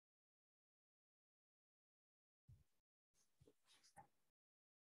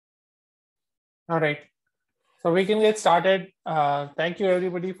All right, so we can get started. Thank you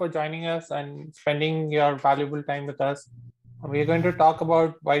everybody for joining us and spending your valuable time with us. We're going to talk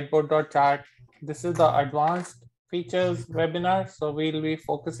about Whiteboard.chat. This is the advanced features webinar. So we'll be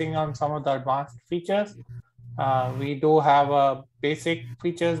focusing on some of the advanced features. We do have a basic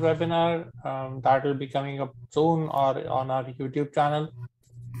features webinar that will be coming up soon or on our YouTube channel.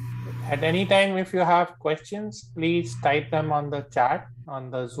 At any time, if you have questions, please type them on the chat,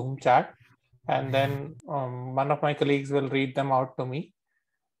 on the Zoom chat, and then one of my colleagues will read them out to me.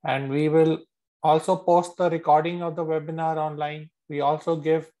 And we will also post the recording of the webinar online. We also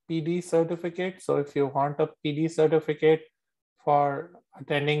give PD certificates. So if you want a PD certificate for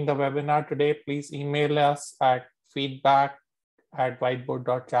attending the webinar today, please email us at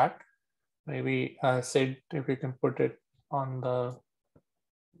feedback@whiteboard.chat. Maybe Sid, if you can put it on the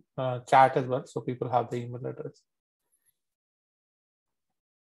chat as well, so people have the email address.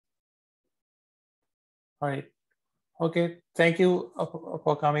 All right. Okay. Thank you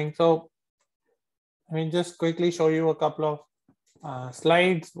for coming. So, just quickly show you a couple of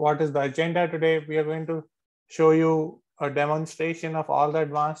slides. What is the agenda today? We are going to show you a demonstration of all the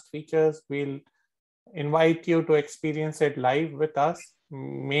advanced features. We'll invite you to experience it live with us,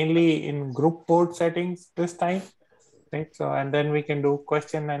 mainly in group board settings this time. Right. So, and then we can do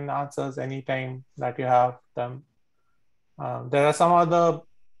question and answers anytime that you have them. There are some other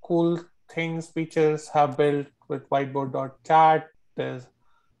cool things features have built with Whiteboard.chat. There's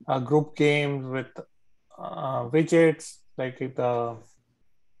group games with widgets like the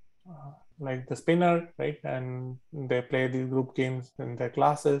spinner, right? And they play these group games in their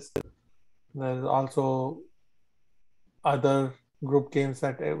classes. There's also other group games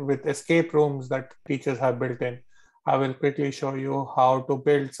that with escape rooms that teachers have built in. I will quickly show you how to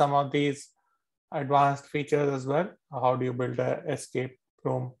build some of these advanced features as well. How do you build an escape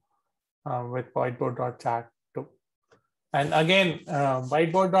room with Whiteboard.chat too? And again,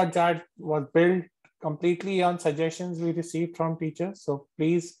 Whiteboard.chat was built completely on suggestions we received from teachers. So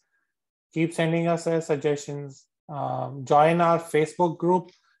please keep sending us suggestions. Join our Facebook group.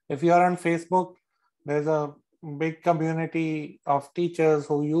 If you are on Facebook, there's a big community of teachers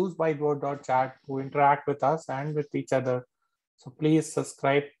who use Whiteboard.chat, who interact with us and with each other. So please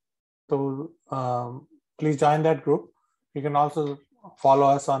subscribe to, please join that group. You can also follow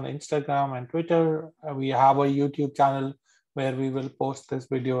us on Instagram and Twitter. We have a YouTube channel where we will post this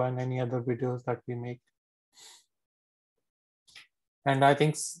video and any other videos that we make. And I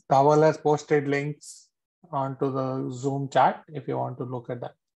think Dhawal has posted links onto the Zoom chat if you want to look at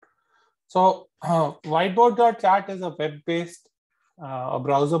that. So Whiteboard.chat is a web-based, a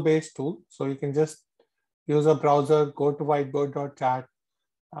browser-based tool. So you can just use a browser, go to Whiteboard.chat.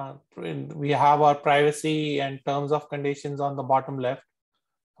 We have our privacy and terms of conditions on the bottom left.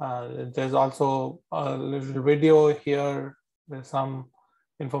 There's also a little video here. There's some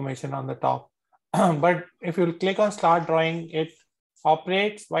information on the top. But if you click on start drawing, it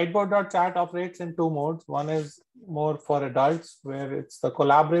operates, Whiteboard.chat operates in two modes. One is more for adults, where it's the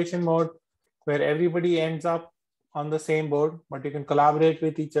collaboration mode, where everybody ends up on the same board, but you can collaborate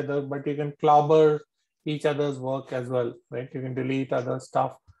with each other, but you can clobber each other's work as well, right? You can delete other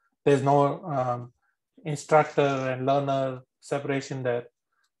stuff. There's no instructor and learner separation there.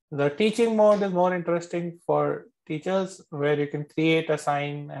 The teaching mode is more interesting for teachers, where you can create,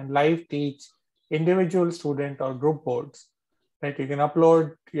 assign, and live teach individual student or group boards. Right? You can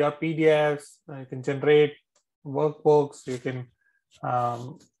upload your PDFs, you can generate workbooks, you can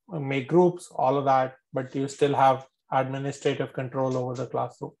make groups, all of that, but you still have administrative control over the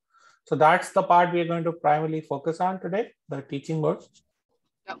classroom. So that's the part we're going to primarily focus on today, the teaching mode.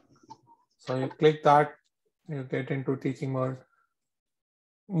 Yep. So you click that, you get into teaching mode.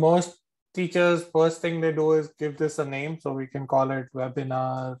 Most teachers, first thing they do is give this a name. So we can call it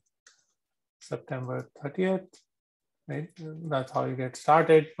webinar September 30th. Right? That's how you get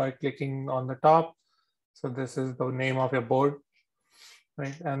started, by clicking on the top. So this is the name of your board,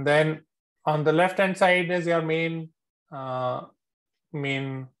 right? And then on the left-hand side is your main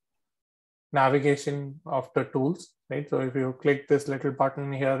navigation of the tools, right? So if you click this little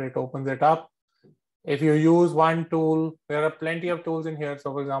button here, it opens it up. If you use one tool, there are plenty of tools in here.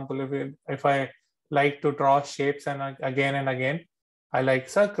 So for example, if I like to draw shapes and again, I like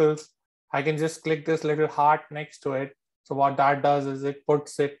circles, I can just click this little heart next to it. So what that does is it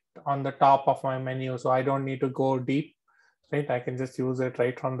puts it on the top of my menu. So I don't need to go deep, right? I can just use it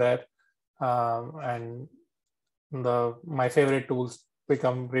right from there. And my favorite tools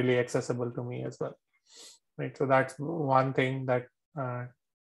become really accessible to me as well, right? So that's one thing that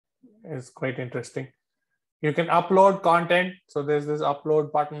is quite interesting. You can upload content. So there's this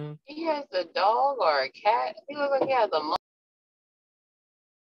upload button. He has a dog or a cat. He looks like he has a monkey.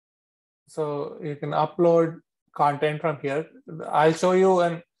 So you can upload content from here. I'll show you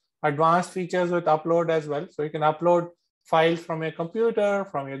an advanced features with upload as well. So you can upload files from your computer,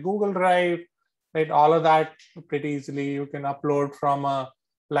 from your Google Drive, right? All of that pretty easily. You can upload from a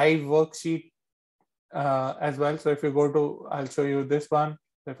live worksheet as well. So if you go to, I'll show you this one.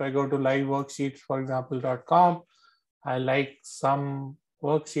 If I go to live worksheets, for example.com, I like some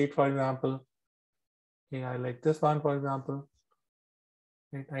worksheet, for example. Yeah, I like this one, for example.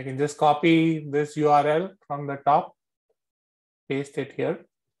 I can just copy this URL from the top, paste it here.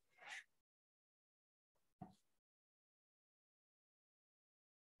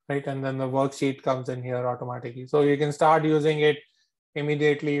 Right, and then the worksheet comes in here automatically. So you can start using it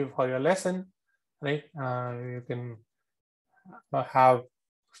immediately for your lesson, right? You can have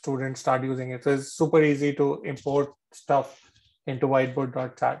students start using it. So it's super easy to import stuff into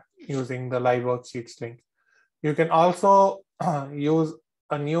Whiteboard.chat using the live worksheets link. You can also use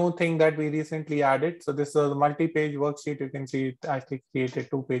a new thing that we recently added. So this is a multi-page worksheet. You can see it actually created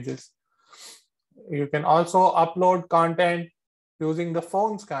 2 pages. You can also upload content using the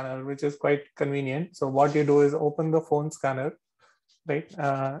phone scanner, which is quite convenient. So what you do is open the phone scanner, right?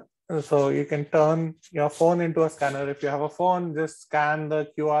 So you can turn your phone into a scanner. If you have a phone, just scan the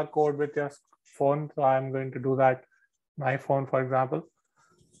QR code with your phone. So I'm going to do that, my phone, for example,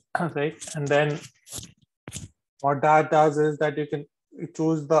 right? And then what that does is that you can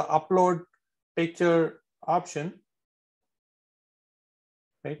choose the upload picture option,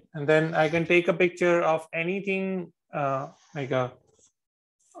 right? And then I can take a picture of anything like a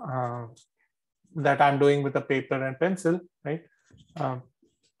that I'm doing with a paper and pencil, right?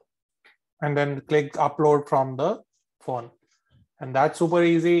 And then click upload from the phone. And that's super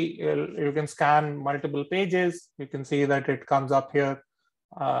easy. You can scan multiple pages. You can see that it comes up here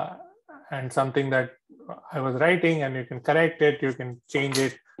and something that I was writing, and you can correct it. You can change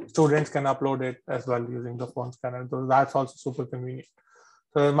it. Students can upload it as well using the phone scanner. So that's also super convenient.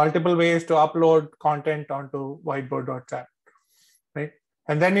 So there are multiple ways to upload content onto Whiteboard.chat, right?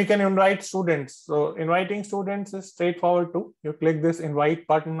 And then you can invite students. So inviting students is straightforward too. You click this invite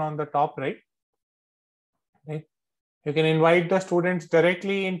button on the top right. Right? You can invite the students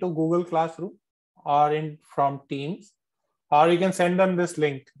directly into Google Classroom or in from Teams, or you can send them this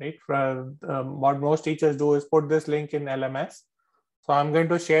link, right? What most teachers do is put this link in LMS. So I'm going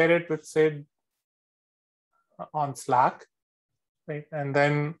to share it with Sid on Slack, right? And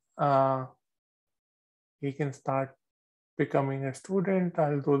then he can start becoming a student.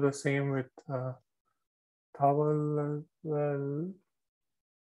 I'll do the same with Thawal as well.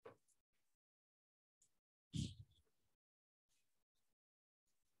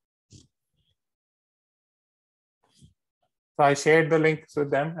 So I shared the links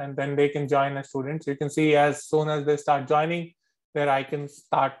with them, and then they can join as students. You can see as soon as they start joining, their icons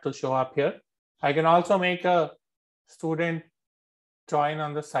start to show up here. I can also make a student join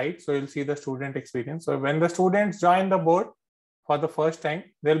on the site, so you'll see the student experience. So when the students join the board for the first time,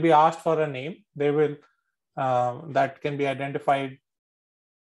 they'll be asked for a name. They will that can be identified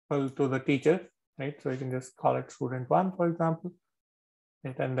to the teacher, right? So you can just call it student 1, for example.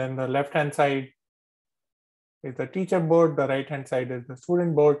 Right? And then the left-hand side is the teacher board, the right-hand side is the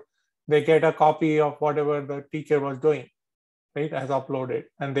student board. They get a copy of whatever the teacher was doing, right, as uploaded,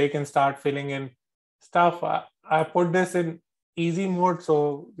 and they can start filling in stuff. I put this in easy mode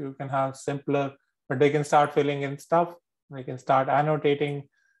so you can have simpler, but they can start filling in stuff. They can start annotating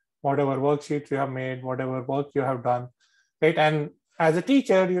whatever worksheets you have made, whatever work you have done, right? And as a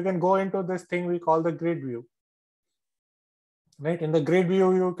teacher, you can go into this thing we call the grid view, right? In the grid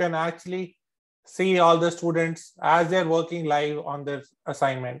view, you can actually see all the students as they're working live on their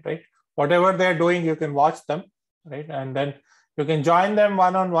assignment, right? Whatever they're doing, you can watch them, right? And then you can join them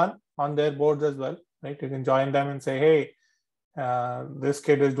one-on-one on their boards as well, right? You can join them and say, hey, this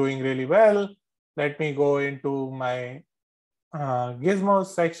kid is doing really well. Let me go into my gizmos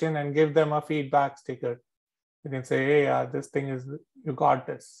section and give them a feedback sticker. You can say, hey, this thing is, you got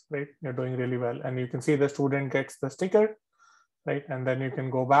this, right? You're doing really well. And you can see the student gets the sticker, right? And then you can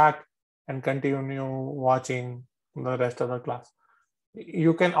go back and continue watching the rest of the class.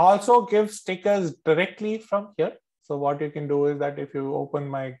 You can also give stickers directly from here. So what you can do is that if you open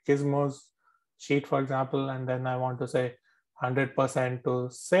my gizmos sheet, for example, and then I want to say 100% to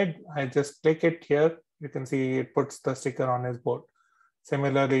Sid, I just click it here. You can see it puts the sticker on his board.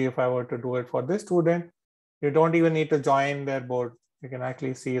 Similarly, if I were to do it for this student, you don't even need to join their board. You can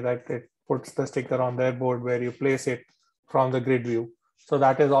actually see that it puts the sticker on their board where you place it from the grid view. So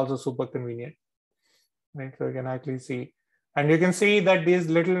that is also super convenient. right? So you can actually see, and you can see that these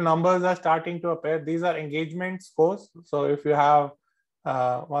little numbers are starting to appear. These are engagement scores. So if you have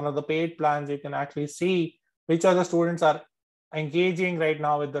one of the paid plans, you can actually see which of the students are engaging right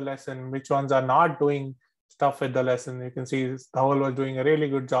now with the lesson, which ones are not doing stuff with the lesson. You can see Dhawal was doing a really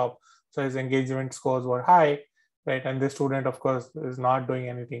good job, so his engagement scores were high, right? And this student, of course, is not doing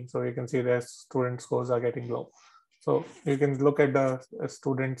anything, so you can see their student scores are getting low. So you can look at the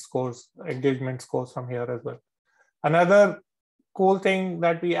student scores, engagement scores from here as well. Another cool thing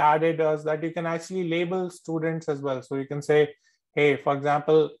that we added is that you can actually label students as well. So you can say, hey, for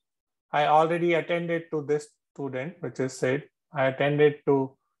example, I already attended to this student, which is Sid. I attended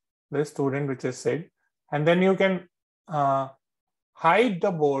to this student, which is Sid. And then you can hide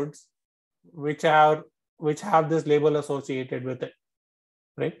the boards which have this label associated with it,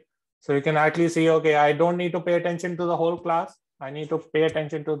 right? So you can actually see, okay, I don't need to pay attention to the whole class. I need to pay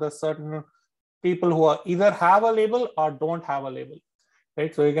attention to the certain people who are either have a label or don't have a label,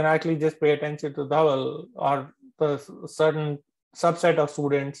 right? So you can actually just pay attention to the or the certain subset of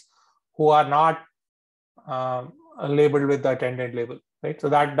students who are not labeled with the attended label, right? So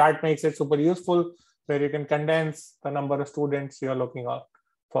that makes it super useful, where you can condense the number of students you're looking out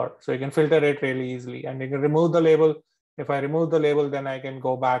for. So you can filter it really easily, and you can remove the label. If I remove the label, then I can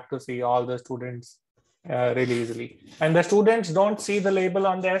go back to see all the students really easily. And the students don't see the label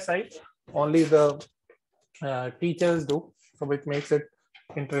on their side, only the teachers do, so which makes it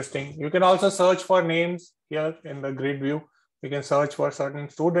interesting. You can also search for names here in the grid view. You can search for certain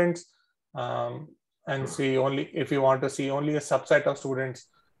students and see only if you want to see only a subset of students,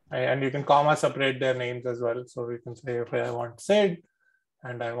 and you can comma separate their names as well. So you can say, if I want Sid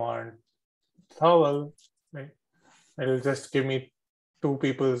and I want Thawal, right? It'll just give me two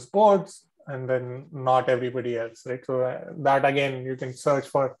people's boards and then not everybody else, right? So that again, you can search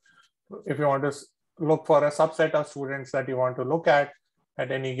for, if you want to look for a subset of students that you want to look at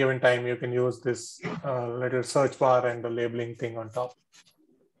any given time, you can use this little search bar and the labeling thing on top.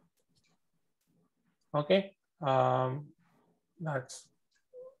 Okay, that's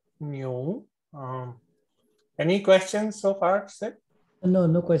new. Any questions so far, Sid?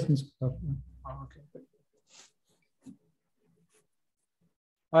 No questions. Okay.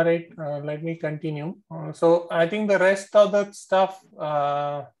 All right, let me continue. So I think the rest of the stuff,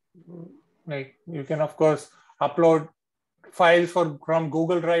 like you can of course upload files from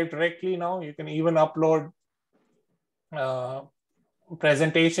Google Drive directly now. You can even upload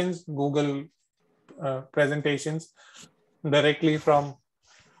presentations, Google presentations directly from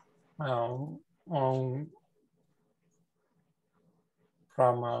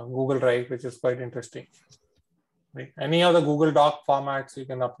Google Drive, which is quite interesting. Right. Any other Google Doc formats you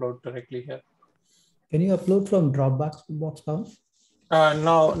can upload directly here. Can you upload from Dropbox now?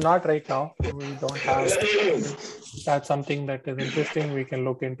 No, not right now. We don't have. That's something that is interesting. We can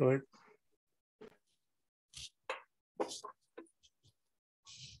look into it.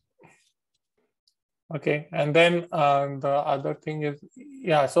 Okay, and then the other thing is,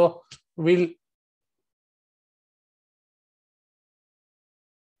 yeah. So we'll.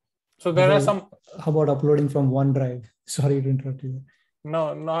 So there are some. How about uploading from OneDrive? Sorry to interrupt you.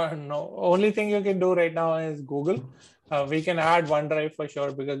 No. Only thing you can do right now is Google. We can add OneDrive for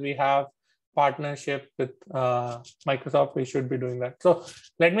sure because we have partnership with Microsoft. We should be doing that. So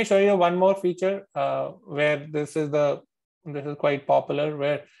let me show you one more feature where this is quite popular.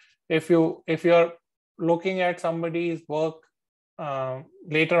 Where if you're looking at somebody's work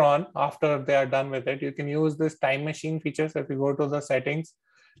later on after they are done with it, you can use this time machine feature. So if you go to the settings,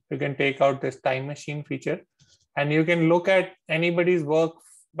 you can take out this time machine feature, and you can look at anybody's work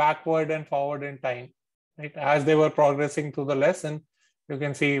backward and forward in time, right? As they were progressing through the lesson, you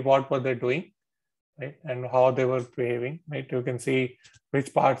can see what were they doing, right? And how they were behaving, right? You can see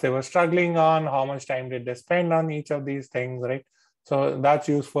which parts they were struggling on, how much time did they spend on each of these things, right? So that's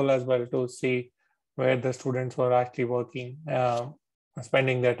useful as well to see where the students were actually working,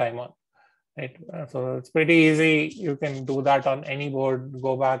 spending their time on. Right. So it's pretty easy. You can do that on any board,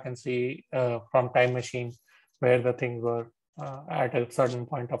 go back and see from time machine where the things were at a certain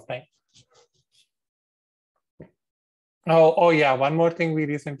point of time. Oh yeah, one more thing we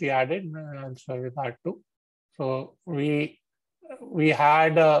recently added. I'll show you that too. So we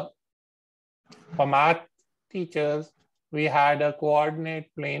had for math teachers, we had a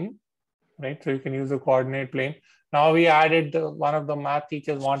coordinate plane, right? So you can use a coordinate plane. Now we added one of the math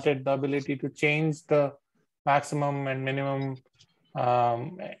teachers wanted the ability to change the maximum and minimum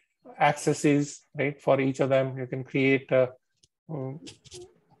accesses, right? For each of them, you can create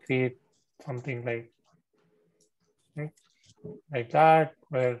something like that,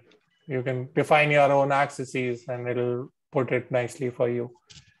 where you can define your own axes and it'll put it nicely for you.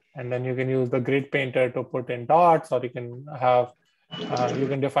 And then you can use the grid painter to put in dots, or you can have, you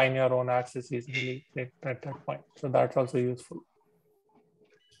can define your own axes easily at that point. So that's also useful.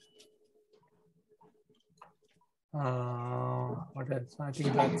 What else? I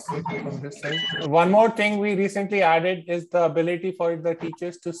think that's it from this side. One more thing we recently added is the ability for the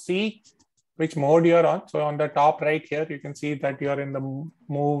teachers to see which mode you're on. So on the top right here, you can see that you're in the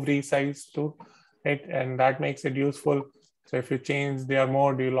move resize tool, right? And that makes it useful. So if you change their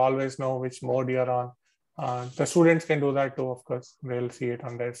mode, you'll always know which mode you're on. The students can do that too, of course. They'll see it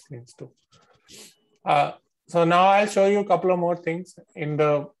on their screens too. So now I'll show you a couple of more things. In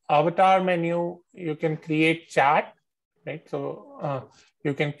the avatar menu, you can create chat, right? So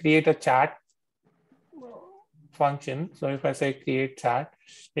you can create a chat function. So if I say create chat,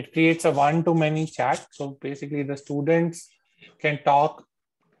 it creates a one-to-many chat. So basically the students can talk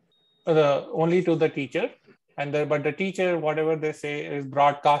only to the teacher, but the teacher, whatever they say, is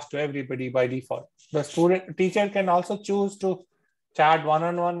broadcast to everybody by default. The teacher can also choose to chat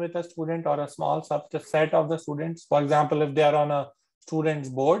one-on-one with a student or a small subset of the students. For example, if they are on a student's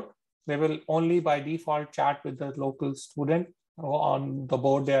board, they will only by default chat with the local student on the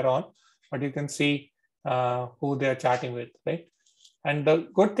board they're on, but you can see who they're chatting with, right? And the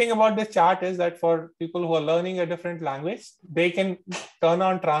good thing about this chat is that for people who are learning a different language, they can turn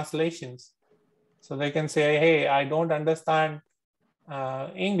on translations. So they can say, hey, I don't understand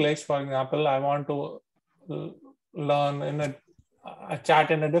English, for example, I want to learn in a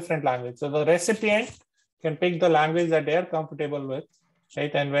chat in a different language. So the recipient can pick the language that they're comfortable with, right?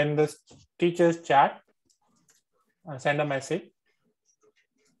 And when the teachers chat, send a message,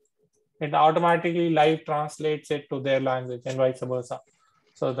 it automatically live translates it to their language and vice versa.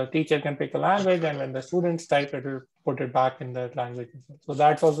 So the teacher can pick a language, and when the students type, it will put it back in their language. So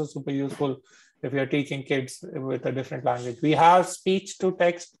that's also super useful if you're teaching kids with a different language. We have speech to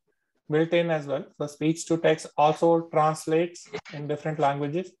text built in as well. So speech to text also translates in different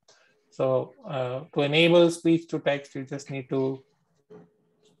languages. So to enable speech to text, you just need to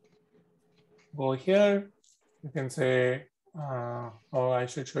go here. You can say, oh, I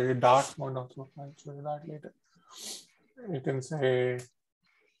should show you Dart mode also. I'll show you that later. You can say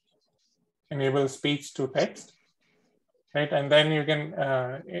enable speech to text, right? And then you can,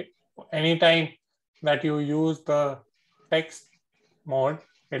 anytime that you use the text mode,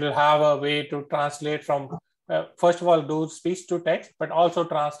 it'll have a way to translate from, first of all, do speech to text, but also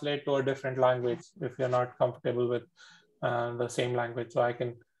translate to a different language if you're not comfortable with the same language. So I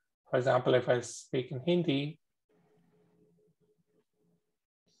can, for example, if I speak in Hindi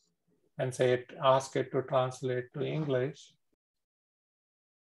and say it, ask it to translate to English,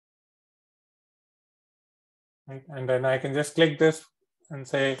 right? And then I can just click this and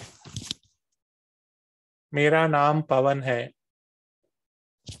say, Mera naam Pawan hai.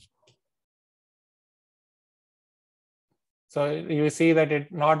 So you see that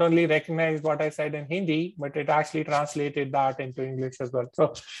it not only recognized what I said in Hindi, but it actually translated that into English as well.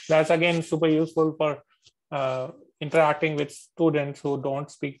 So that's again super useful for interacting with students who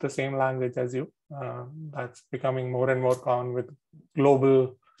don't speak the same language as you. That's becoming more and more common with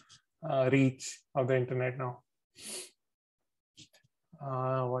global reach of the internet now.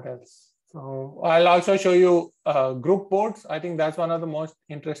 What else? So I'll also show you group boards. I think that's one of the most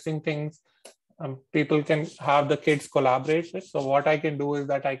interesting things people can have the kids collaborate with. So what I can do is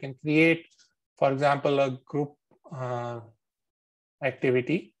that I can create, for example, a group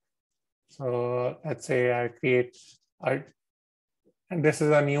activity. So let's say I create, and this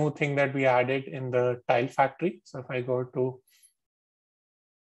is a new thing that we added in the tile factory. So if I go to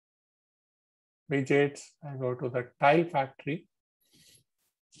widgets, I go to the tile factory,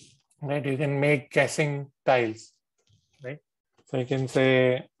 right? You can make guessing tiles, right? So you can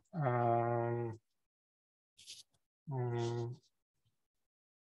say, right?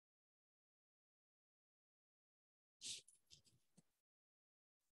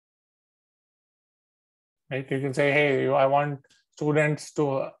 You can say, hey, I want students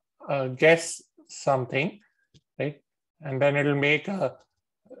to guess something, right? And then it'll make a,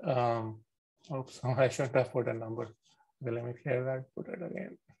 oops, I shouldn't have put a number. Okay, let me clear that, put it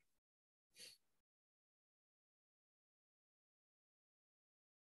again.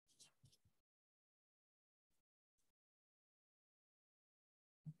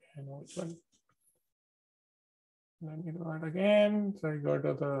 I know which one. Let me do that again. So I go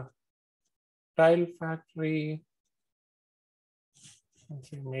to the tile factory and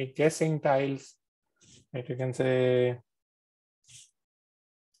say make guessing tiles. Right, you can say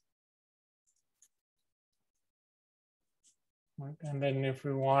right, and then if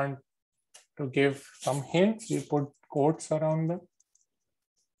you want to give some hints, we put quotes around them.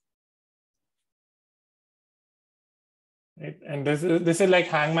 Right? And this is like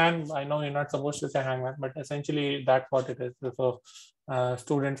hangman. I know you're not supposed to say hangman, but essentially that's what it is. So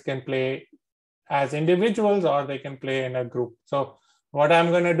students can play as individuals or they can play in a group. So what I'm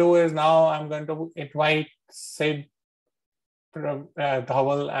going to do is now I'm going to invite Sid,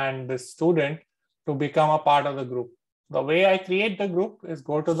 Dhawal and the student to become a part of the group. The way I create the group is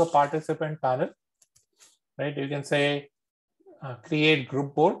go to the participant panel, right? You can say create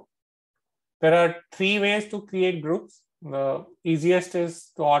group board. There are 3 ways to create groups. The easiest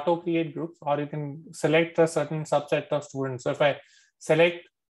is to auto create groups, or you can select a certain subset of students. So if I select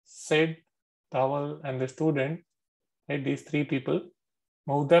Sid, Dhawal and the student, right, these 3 people,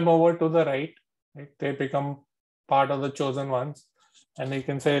 move them over to the right, they become part of the chosen ones, and you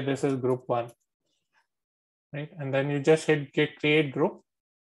can say this is group 1, right? And then you just hit create group.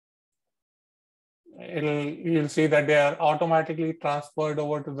 You'll see that they are automatically transferred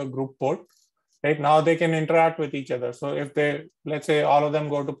over to the group board. Right now they can interact with each other. So if they, let's say all of them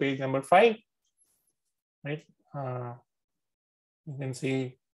go to page number 5, right? You can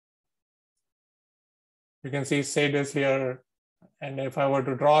see Sid is here, and if I were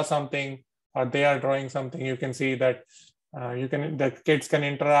to draw something or they are drawing something, you can see that the kids can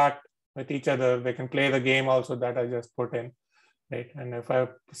interact with each other. They can play the game also that I just put in, right? And if I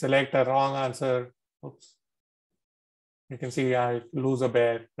select a wrong answer, oops, you can see I lose a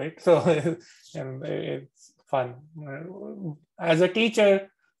bear, right? So and it's fun. As a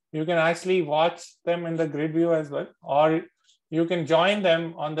teacher, you can actually watch them in the grid view as well, or you can join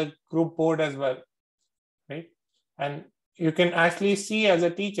them on the group board as well, right? And you can actually see as a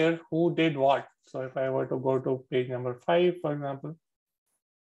teacher who did what. So if I were to go to page number 5, for example,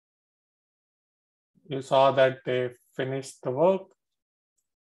 you saw that they finished the work.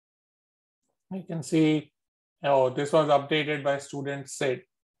 You can see, oh, this was updated by student Sid,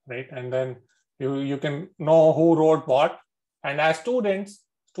 right? And then you can know who wrote what. And as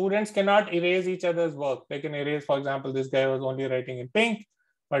students cannot erase each other's work. They can erase, for example, this guy was only writing in pink,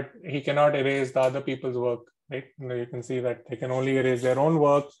 but he cannot erase the other people's work, right? And you can see that they can only erase their own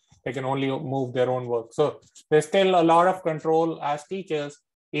work. They can only move their own work. So there's still a lot of control as teachers,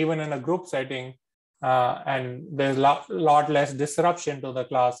 even in a group setting. And there's a lot less disruption to the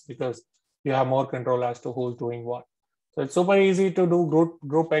class because you have more control as to who's doing what. So it's super easy to do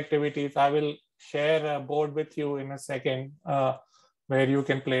group activities. I will share a board with you in a second where you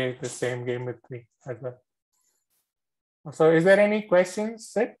can play the same game with me as well. So is there any questions,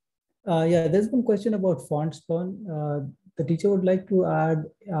 Sid? Yeah, there's one question about font spawn. The teacher would like to add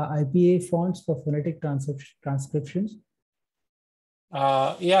IPA fonts for phonetic transcriptions.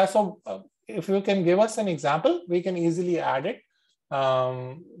 Yeah, so if you can give us an example, we can easily add it.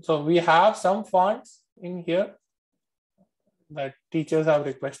 So we have some fonts in here that teachers have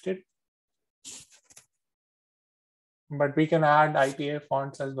requested, but we can add IPA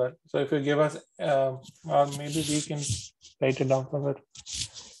fonts as well. So if you give us, or maybe we can write it down somewhere.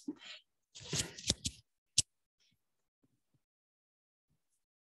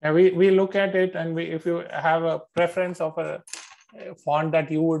 And we look at it, and if you have a preference of a font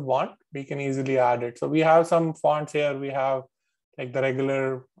that you would want, we can easily add it. So we have some fonts here. We have like the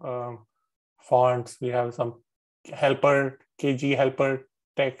regular fonts. We have some helper, KG helper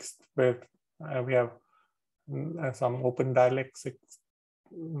text with, we have some open dialects,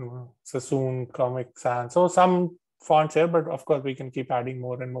 Sassoon, Comic Sans. So some fonts here, but of course we can keep adding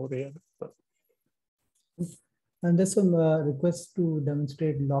more and more here. So. And there's some requests to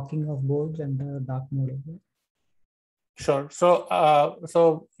demonstrate locking of boards and dark mode. Sure.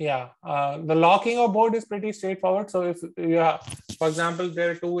 So yeah, the locking of board is pretty straightforward. So if you have, for example,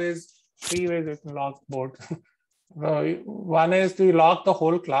 there are 3 ways you can lock board. One is to lock the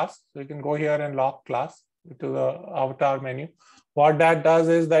whole class. So you can go here and lock class to the avatar menu. What that does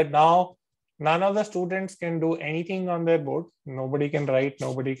is that now none of the students can do anything on their board. Nobody can write,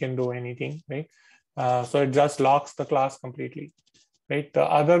 nobody can do anything, right? So it just locks the class completely, right? The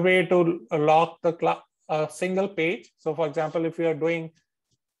other way to lock the class, a single page. So for example, if you are doing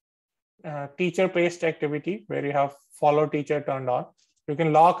teacher paced activity where you have follow teacher turned on, you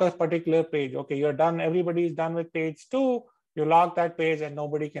can lock a particular page. Okay, you're done. Everybody is done with page 2. You lock that page and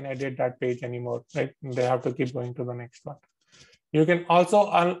nobody can edit that page anymore, right? They have to keep going to the next one. You can also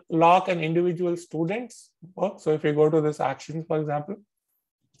unlock an individual student's work. So if you go to this actions, for example,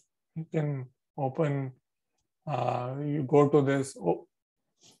 you can open, you go to this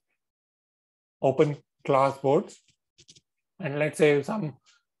open class boards, and let's say some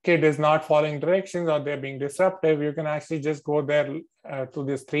kid is not following directions or they're being disruptive, you can actually just go there to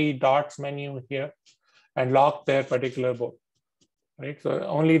this 3 dots menu here and lock their particular board, right? So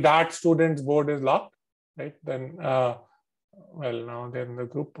only that student's board is locked, right? Then, well, now they're in the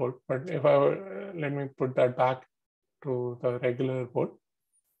group board, but if I were, let me put that back to the regular board.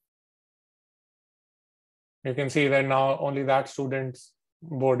 You can see that now only that student's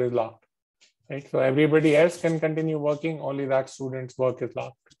board is locked, right? So everybody else can continue working, only that student's work is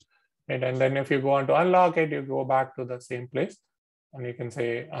locked, right? And then if you go on to unlock it, you go back to the same place and you can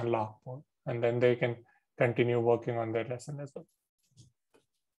say unlock mode, and then they can continue working on their lesson as well.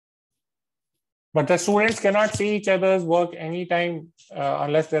 But the students cannot see each other's work anytime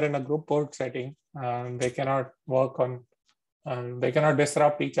unless they're in a group board setting. They cannot work on, they cannot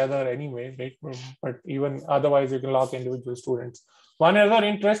disrupt each other anyway, right? But even otherwise, you can lock individual students. One other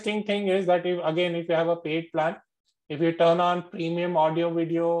interesting thing is that if you have a paid plan, if you turn on premium audio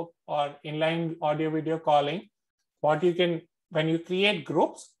video or inline audio video calling, what you can, when you create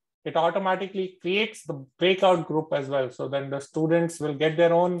groups, it automatically creates the breakout group as well. So then the students will get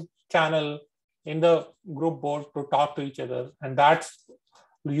their own channel in the group board to talk to each other. And that's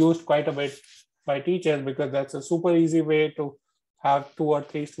used quite a bit by teachers because that's a super easy way to have 2 or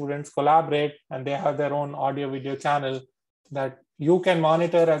 3 students collaborate and they have their own audio video channel that you can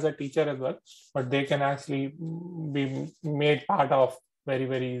monitor as a teacher as well, but they can actually be made part of very,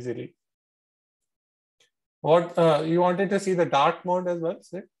 very easily. What you wanted to see the dark mode as well,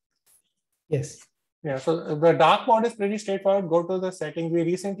 Sid? Yes. Yeah, so the dark mode is pretty straightforward. Go to the settings. We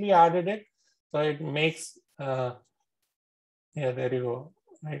recently added it. So it makes, yeah, there you go.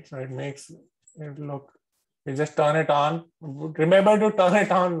 Right. So it makes it look, you just turn it on. Remember to turn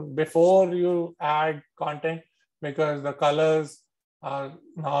it on before you add content because the colors are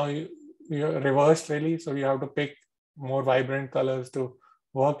now you're reversed really. So you have to pick more vibrant colors to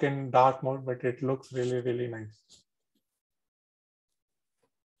work in dark mode, but it looks really, really nice.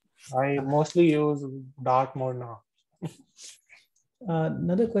 I mostly use dark mode now.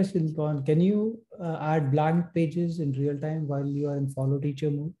 Another question, Pawan, can you add blank pages in real time while you are in follow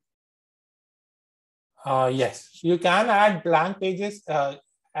teacher mode? Yes, you can add blank pages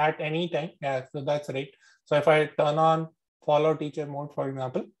at any time. Yeah, so that's right. So if I turn on follow teacher mode, for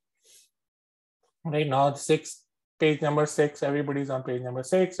example, right now page number 6, everybody's on page number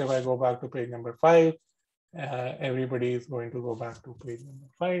 6. If I go back to page number 5, everybody is going to go back to page number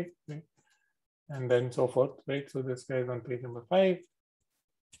 5, right? And then so forth, right? So this guy is on page number 5.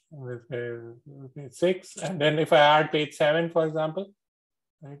 This guy is page 6. And then if I add page 7, for example,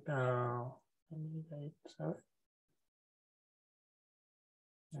 right?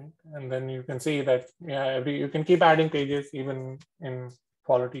 Right, and then you can see that you can keep adding pages even in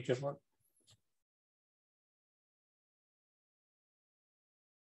follow teacher mode.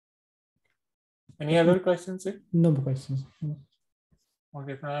 Any other questions? No more questions.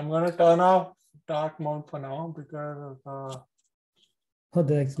 Okay, so I'm going to turn off dark mode for now because Oh,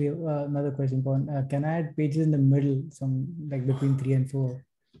 there's actually another question, Pawan. Can I add pages in the middle, some like between 3 and 4?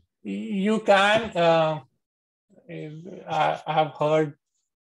 You can. I have heard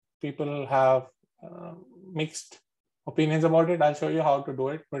people have mixed opinions about it. I'll show you how to do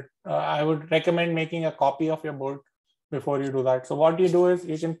it, but I would recommend making a copy of your board before you do that. So what you do is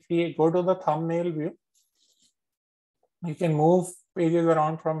you can go to the thumbnail view. You can move pages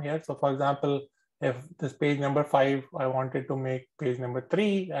around from here. So for example, if this page number 5, I wanted to make page number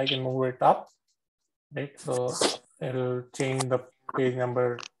 3, I can move it up, right? So it'll change the page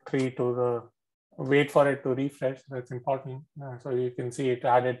number 3 to the, wait for it to refresh. That's important. So you can see it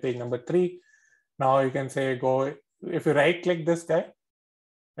added page number 3. Now you can say go, if you right click this guy,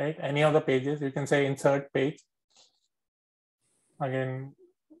 right, any of the pages, you can say insert page. Again,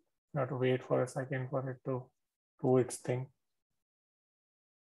 you have to wait for a second for it to do its thing.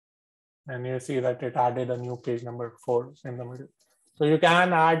 And you see that it added a new page number 4 in the middle. So you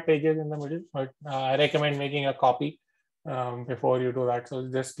can add pages in the middle, but I recommend making a copy before you do that. So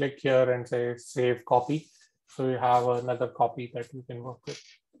just click here and say save copy. So you have another copy that you can work with.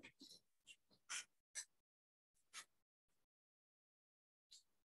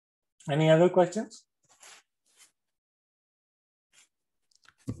 Any other questions?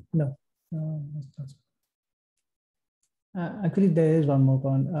 No. Actually, there is one more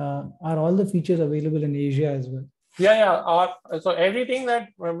one. Are all the features available in Asia as well? Yeah. So everything that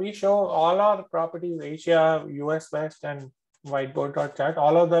we show, all our properties, Asia, US West, and Whiteboard.chat,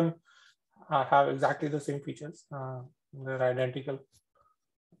 all of them have exactly the same features. They're identical.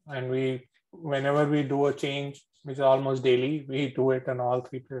 And whenever we do a change, which is almost daily, we do it in all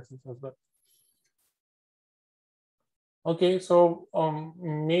 3 places as well. Okay, so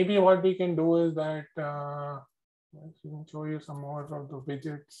maybe what we can do is that let me show you some more of the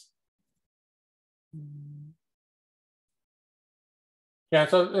widgets. Yeah,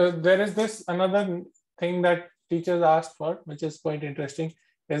 so there is this another thing that teachers asked for, which is quite interesting,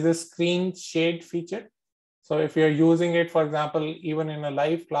 is this screen shade feature. So if you're using it, for example, even in a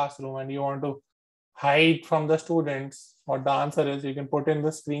live classroom and you want to hide from the students what the answer is, you can put in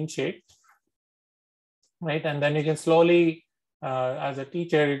the screen shade, right? And then you can slowly, as a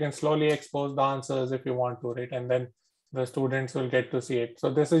teacher, you can slowly expose the answers if you want to, right? And then the students will get to see it.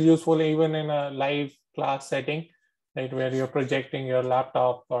 So this is useful even in a live class setting, right? Where you're projecting your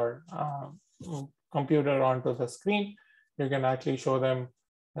laptop or computer onto the screen. You can actually show them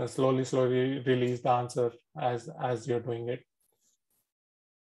slowly release the answer as you're doing it.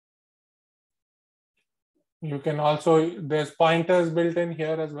 You can also, there's pointers built in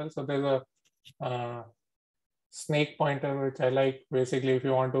here as well. So there's a snake pointer, which I like. Basically, if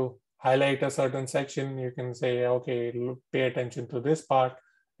you want to highlight a certain section, you can say, okay, look, pay attention to this part.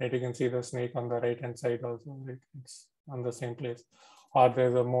 Right? You can see the snake on the right hand side also. Right? It's on the same place. Or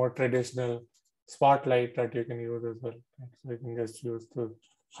there's a more traditional spotlight that you can use as well. Right? So you can just use to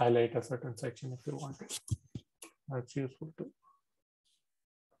highlight a certain section if you want to. That's useful too.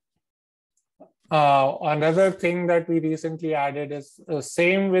 Another thing that we recently added is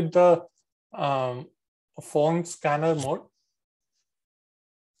same with the phone scanner mode.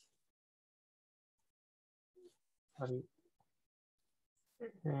 Sorry.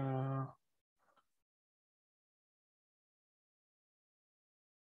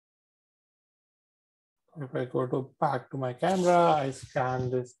 If I go to back to my camera, I scan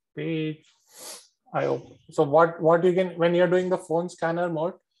this page. I open. So what you can, when you're doing the phone scanner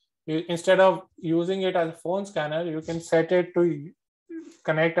mode, you, instead of using it as a phone scanner, you can set it to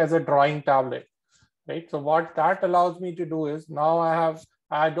connect as a drawing tablet, right? So what that allows me to do is now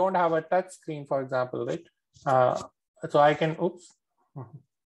I don't have a touch screen, for example, right? So I can,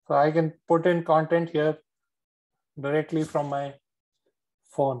 so I can put in content here directly from my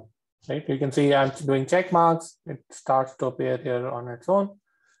phone, right? You can see I'm doing check marks. It starts to appear here on its own,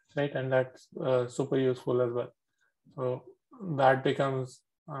 right? And that's super useful as well. So that becomes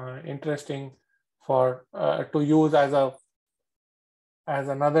interesting for to use as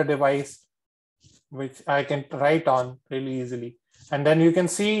another device, which I can write on really easily. And then you can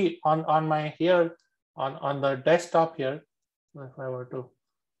see on my here on the desktop here, if I were to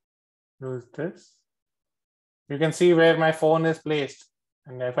use this, you can see where my phone is placed.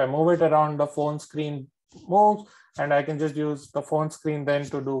 And if I move it around, the phone screen moves, and I can just use the phone screen then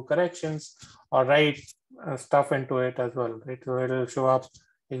to do corrections or write stuff into it as well, right? So it'll show up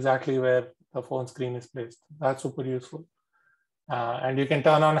exactly where the phone screen is placed. That's super useful. And you can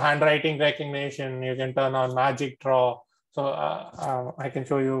turn on handwriting recognition. You can turn on magic draw. So I can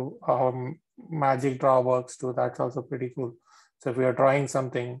show you how magic draw works too. That's also pretty cool. So if we are drawing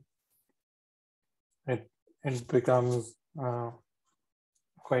something, it becomes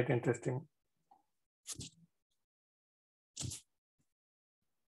quite interesting.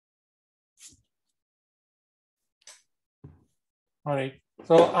 All right.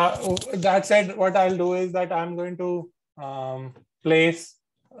 So that said, what I'll do is that I'm going to place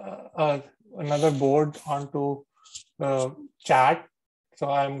another board onto the chat. So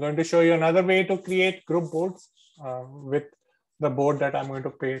I'm going to show you another way to create group boards with the board that I'm going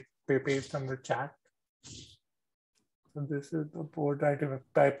to paste on the chat. So this is the board that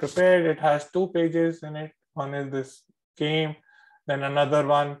I prepared. It has 2 pages in it. One is this game, then another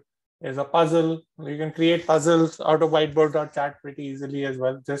one is a puzzle. You can create puzzles out of Whiteboard.chat pretty easily as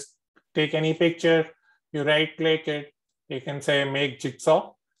well. Just take any picture, you right click it, you can say make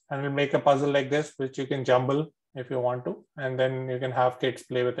jigsaw, and it'll make a puzzle like this, which you can jumble if you want to, and then you can have kids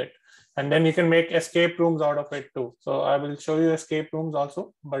play with it. And then you can make escape rooms out of it too. So I will show you escape rooms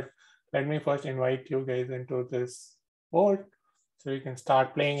also, but let me first invite you guys into this board so you can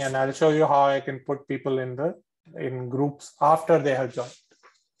start playing, and I'll show you how I can put people in groups after they have joined.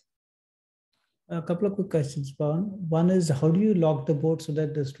 A couple of quick questions, Pawan. One is, how do you lock the board so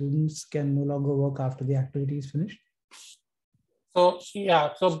that the students can no longer work after the activity is finished? So yeah,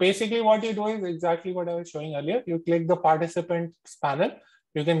 so basically what you do is exactly what I was showing earlier. You click the participants panel.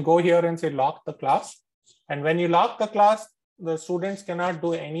 You can go here and say lock the class. And when you lock the class, the students cannot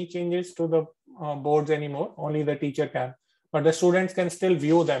do any changes to the boards anymore. Only the teacher can. But the students can still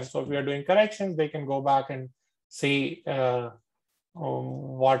view them. So if we are doing corrections, they can go back and see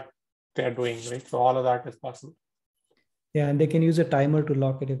what they're doing, right? So all of that is possible. Yeah, and they can use a timer to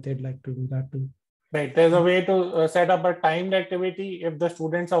lock it if they'd like to do that too. Right. There's a way to set up a timed activity if the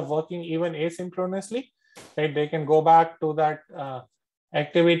students are working even asynchronously. right? They can go back to that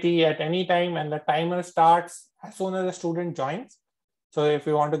activity at any time, and the timer starts as soon as the student joins. So if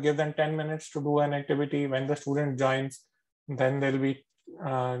you want to give them 10 minutes to do an activity, when the student joins, then they'll be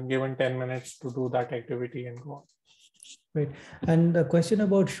given 10 minutes to do that activity and go on. Right. And a question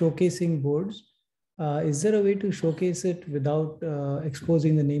about showcasing boards. Is there a way to showcase it without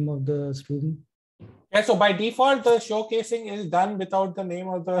exposing the name of the student? Yeah, so by default, the showcasing is done without the name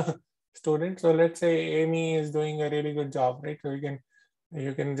of the student. So let's say Amy is doing a really good job, right? So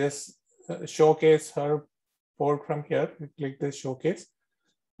you can just showcase her board from here. You click this showcase,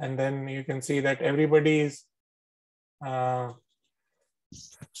 and then you can see that everybody's board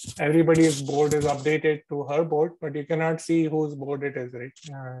is updated to her board, but you cannot see whose board it is, right?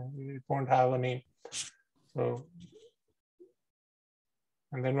 It won't have a name. So,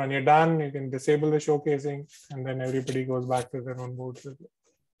 and then when you're done, you can disable the showcasing, and then everybody goes back to their own boards.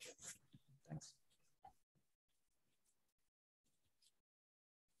 Thanks.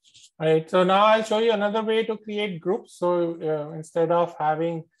 All right, so now I'll show you another way to create groups. So instead of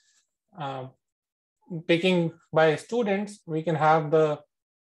having picking by students, we can have the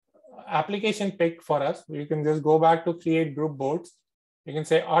application pick for us. You can just go back to create group boards. You can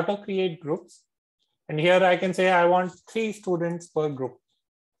say auto create groups. And here I can say I want 3 students per group.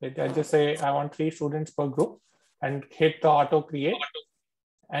 I just say I want 3 students per group and hit the auto create.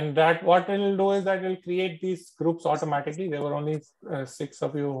 And that what it will do is that it will create these groups automatically. There were only 6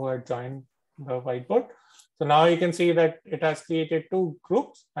 of you who had joined the whiteboard. So now you can see that it has created 2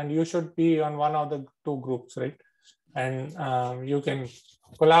 groups, and you should be on one of the 2 groups, right? And you can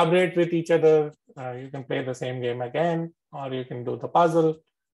collaborate with each other. You can play the same game again, or you can do the puzzle,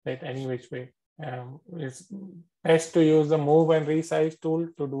 right? Any which way. It's best to use the move and resize tool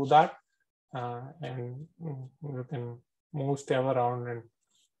to do that. And you can move stuff around and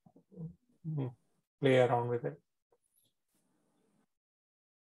play around with it.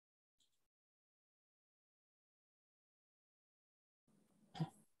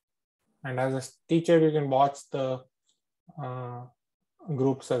 And as a teacher, you can watch the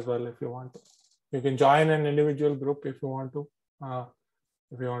groups as well if you want to. You can join an individual group if you want to.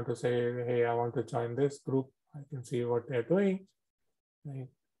 If you want to say, hey, I want to join this group, I can see what they're doing. Right.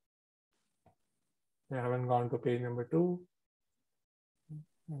 They haven't gone to page number 2.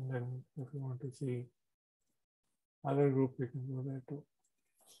 And then if you want to see other group, you can go there too.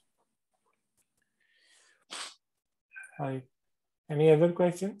 Right. Any other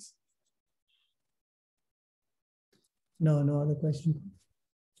questions? No, no other questions.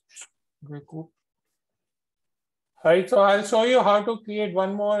 Very cool. All right, so I'll show you how to create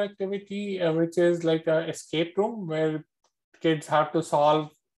one more activity, which is like an escape room where kids have to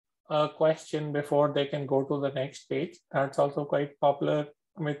solve a question before they can go to the next page. That's also quite popular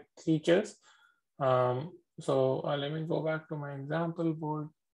with teachers. So let me go back to my example board.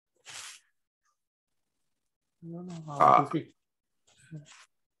 I don't know how to see.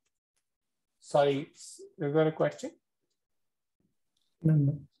 Sorry, is there a question?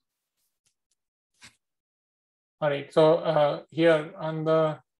 No. All right, so here on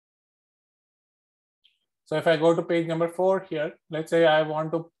the, so if I go to page number 4 here, let's say I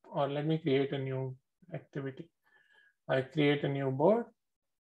want to, or let me create a new activity. I create a new board.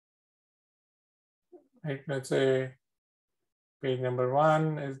 Right, let's say page number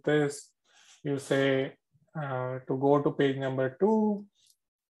 1 is this. You say to go to page number 2.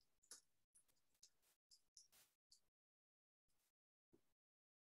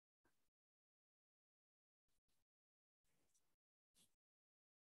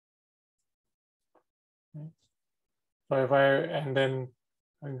 So if and then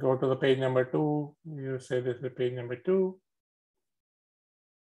I go to the page number 2, you say this is page number 2.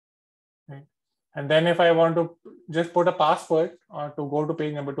 Right? And then if I want to just put a password or to go to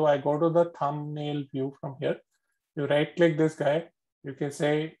page number 2, I go to the thumbnail view from here. You right click this guy, you can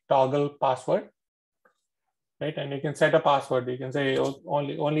say toggle password, right? And you can set a password. You can say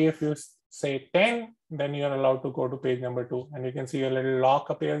only if you say 10, then you're allowed to go to page number 2. And you can see a little lock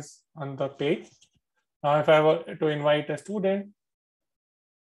appears on the page. Now, if I were to invite a student,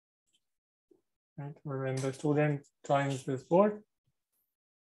 right, when the student joins this board,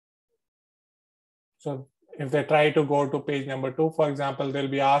 so if they try to go to page number 2, for example, they'll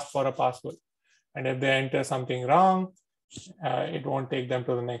be asked for a password. And if they enter something wrong, it won't take them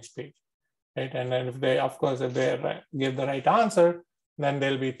to the next page, right? And then if they, of course, if they give the right answer, then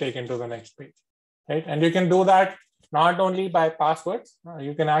they'll be taken to the next page, right? And you can do that not only by passwords,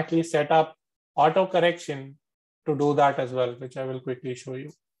 you can actually set up auto correction to do that as well, which I will quickly show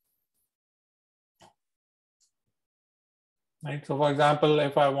you. Right. So for example,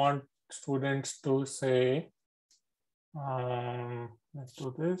 if I want students to say, let's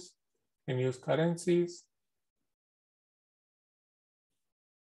do this. You can use currencies.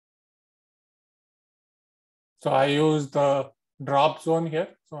 So I use the drop zone here.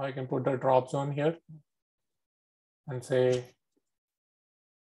 So I can put the drop zone here and say,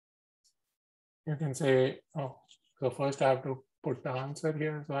 you can say, oh, so first I have to put the answer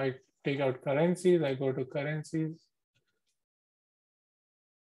here. So I take out currencies, I go to currencies,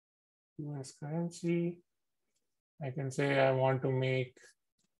 US currency. I can say I want to make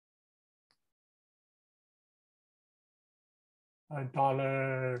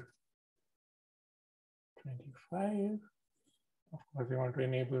 $1.25. Of course, you want to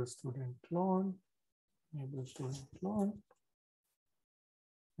enable student loan, enable student loan.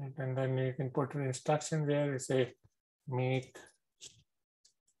 And then you can put an instruction there, you say make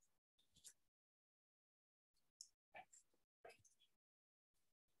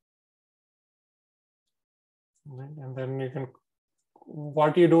and then you can,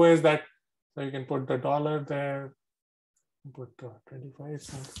 what you do is that, so you can put the dollar there, put 25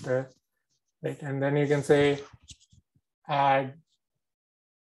 cents there, right? And then you can say add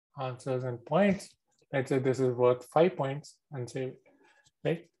answers and points. Let's say this is worth 5 points and save it,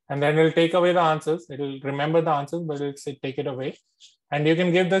 right? And then it'll take away the answers. It'll remember the answers, but it'll say take it away. And you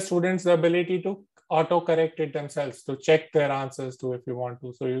can give the students the ability to auto-correct it themselves, to check their answers too if you want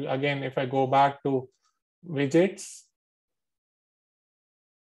to. So you, again, if I go back to widgets,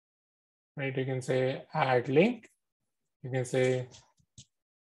 right, you can say add link. You can say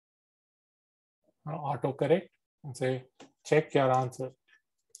auto-correct and say check your answer.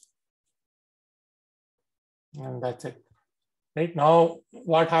 And that's it. Right now,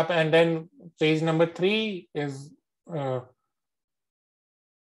 what happened? And then page number 3 is, well,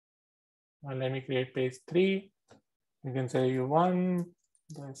 let me create page 3. You can say you won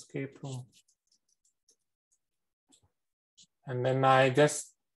the escape room. And then I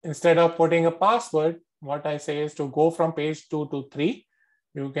just, instead of putting a password, what I say is to go from page 2 to 3.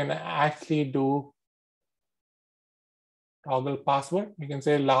 You can actually do toggle password. You can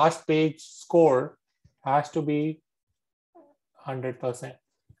say last page score has to be 100%.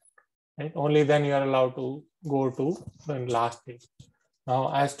 Right? Only then you are allowed to go to the last page.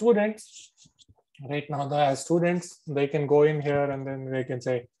 Now, as students, right now, as students, they can go in here and then they can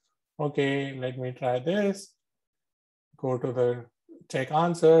say, okay, let me try this. Go to the check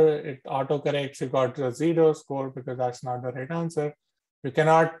answer. It autocorrects. You got a 0 score because that's not the right answer. You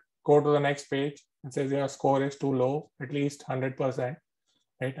cannot go to the next page. It says your score is too low, at least 100%.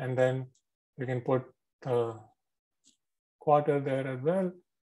 Right? And then you can put the quarter there as well.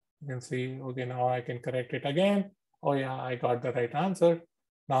 You can see, okay, now I can correct it again. Oh yeah, I got the right answer.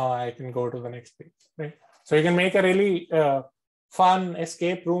 Now I can go to the next page, right? So you can make a really fun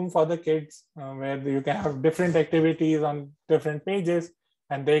escape room for the kids where you can have different activities on different pages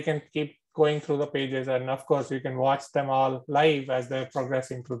and they can keep going through the pages. And of course, you can watch them all live as they're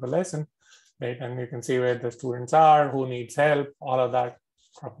progressing through the lesson, right? And you can see where the students are, who needs help, all of that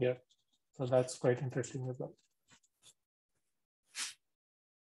from here. So that's quite interesting as well.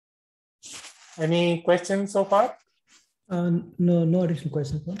 Any questions so far? No additional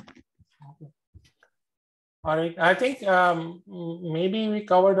questions. Huh? Okay. All right. I think maybe we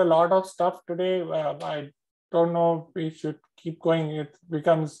covered a lot of stuff today. I don't know if we should keep going. It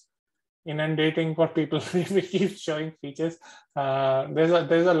becomes inundating for people if we keep showing features.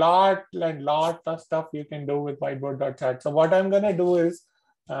 There's a lot of stuff you can do with Whiteboard.chat. So what I'm going to do is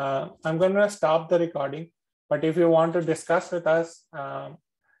I'm going to stop the recording. But if you want to discuss with us,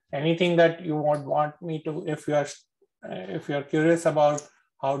 anything that you want me to, if you're curious about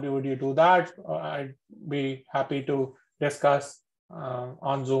how would you do that, I'd be happy to discuss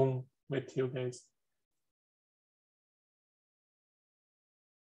on Zoom with you guys.